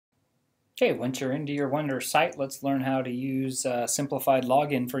Okay, once you're into your Wonder site, let's learn how to use simplified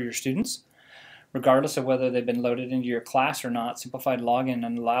login for your students. Regardless of whether they've been loaded into your class or not, simplified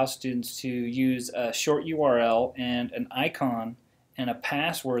login allows students to use a short URL and an icon and a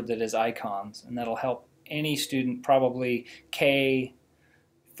password that is icons, and that'll help any student, probably K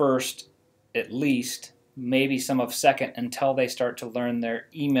first at least, maybe some of second, until they start to learn their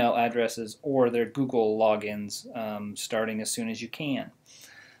email addresses or their Google logins starting as soon as you can.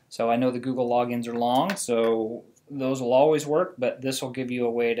 So I know the Google logins are long, so those will always work, but this will give you a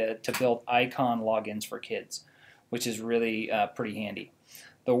way to build icon logins for kids, which is really pretty handy.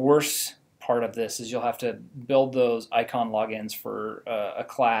 The worst part of this is you'll have to build those icon logins for a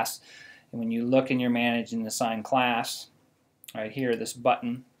class, and when you look in your Manage and Assign Class, right here, this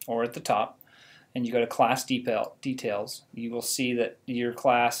button, or at the top, and you go to Class Details, you will see that your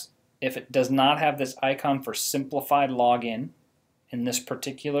class, if it does not have this icon for Simplified Login, in this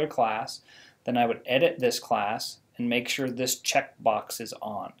particular class, then I would edit this class and make sure this checkbox is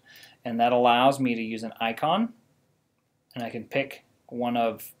on. And that allows me to use an icon, and I can pick one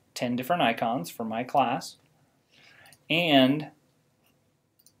of 10 different icons for my class, and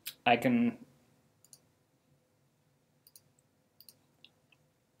I can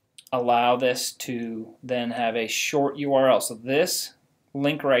allow this to then have a short URL. So this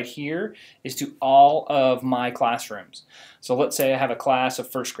link right here is to all of my classrooms. So let's say I have a class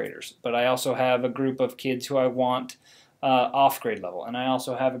of first graders, but I also have a group of kids who I want off grade level, and I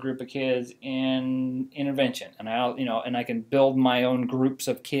also have a group of kids in intervention, and I can build my own groups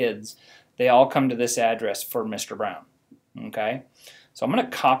of kids. They all come to this address for Mr. Brown. Okay, so I'm going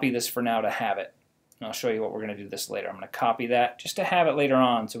to copy this for now to have it, and I'll show you what we're going to do this later. I'm going to copy that just to have it later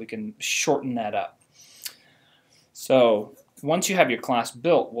on, so we can shorten that up. So once you have your class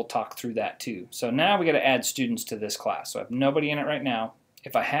built, we'll talk through that too. So now we got to add students to this class. So I have nobody in it right now.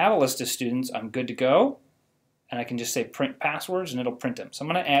 If I have a list of students, I'm good to go, and I can just say print passwords and it'll print them. So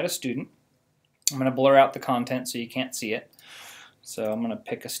I'm going to add a student. I'm going to blur out the content so you can't see it. So I'm going to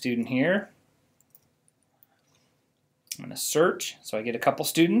pick a student here. I'm going to search, so I get a couple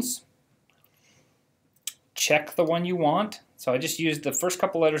students. Check the one you want. So I just used the first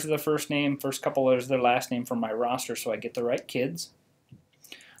couple letters of their first name, first couple letters of their last name from my roster so I get the right kids.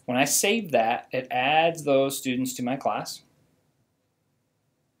 When I save that, it adds those students to my class.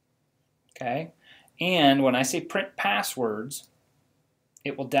 Okay, and when I say print passwords,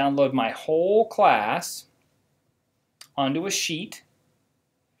 it will download my whole class onto a sheet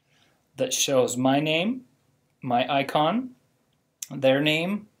that shows my name, my icon, their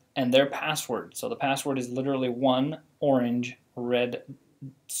name, and their password. So the password is literally one orange red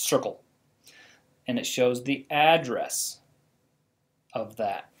circle, and it shows the address of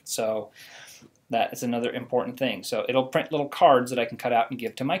that. So that is another important thing. So it'll print little cards that I can cut out and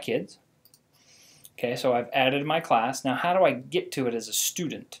give to my kids. Okay, so I've added my class. Now how do I get to it as a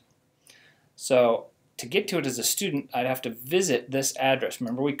student? So to get to it as a student, I'd have to visit this address.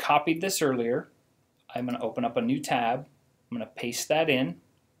 Remember, we copied this earlier. I'm going to open up a new tab. I'm going to paste that in.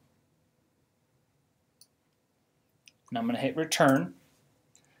 And I'm going to hit return,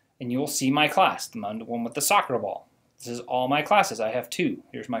 and you'll see my class, the one with the soccer ball. This is all my classes. I have two.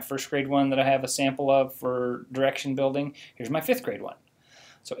 Here's my first grade one that I have a sample of for direction building. Here's my fifth grade one.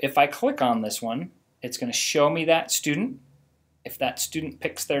 So if I click on this one, it's going to show me that student. If that student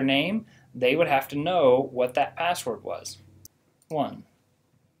picks their name, they would have to know what that password was. One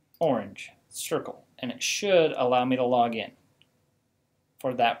orange circle, and it should allow me to log in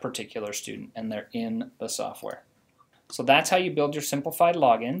for that particular student, and they're in the software. So that's how you build your simplified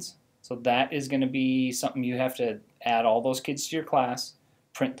logins. So that is going to be something you have to add all those kids to your class,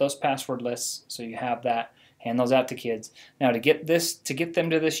 print those password lists so you have that, hand those out to kids. Now to get them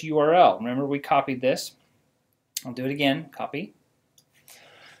to this URL, remember we copied this. I'll do it again, copy.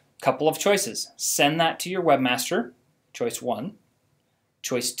 Couple of choices. Send that to your webmaster, choice 1.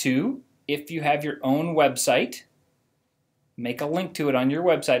 Choice 2, if you have your own website, make a link to it on your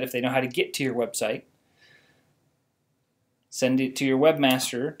website if they know how to get to your website. Send it to your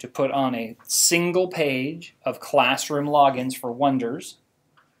webmaster to put on a single page of classroom logins for Wonders,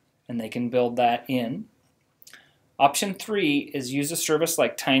 and they can build that in. Option 3 is use a service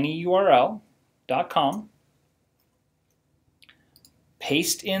like tinyurl.com.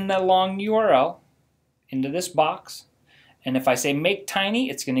 Paste in the long URL into this box, and if I say make tiny,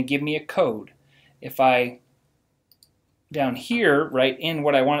 it's going to give me a code. If I down here write in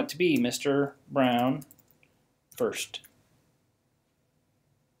what I want it to be, Mr. Brown first.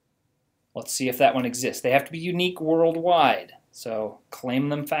 Let's see if that one exists. They have to be unique worldwide, so claim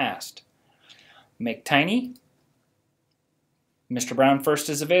them fast. Make tiny, Mr. Brown First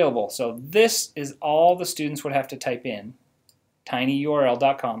is available. So this is all the students would have to type in,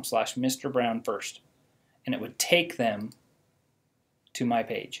 tinyurl.com/Mr. Brown First, and it would take them to my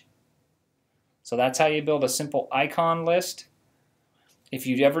page. So that's how you build a simple icon list. If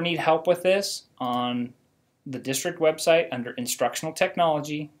you ever need help with this, on the district website under Instructional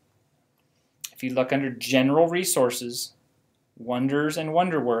Technology, if you look under General Resources, Wonders and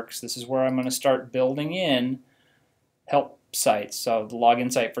WonderWorks, this is where I'm going to start building in help sites. So the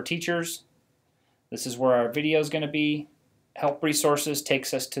login site for teachers, this is where our video is going to be. Help Resources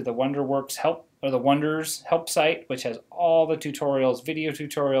takes us to the WonderWorks help, or the Wonders help site, which has all the tutorials, video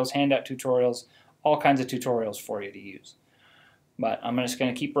tutorials, handout tutorials, all kinds of tutorials for you to use. But I'm just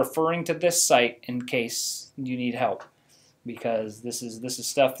going to keep referring to this site in case you need help, because this is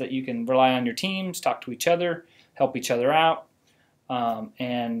stuff that you can rely on your teams, talk to each other, help each other out,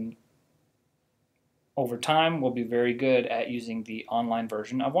 and over time we'll be very good at using the online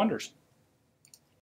version of Wonders.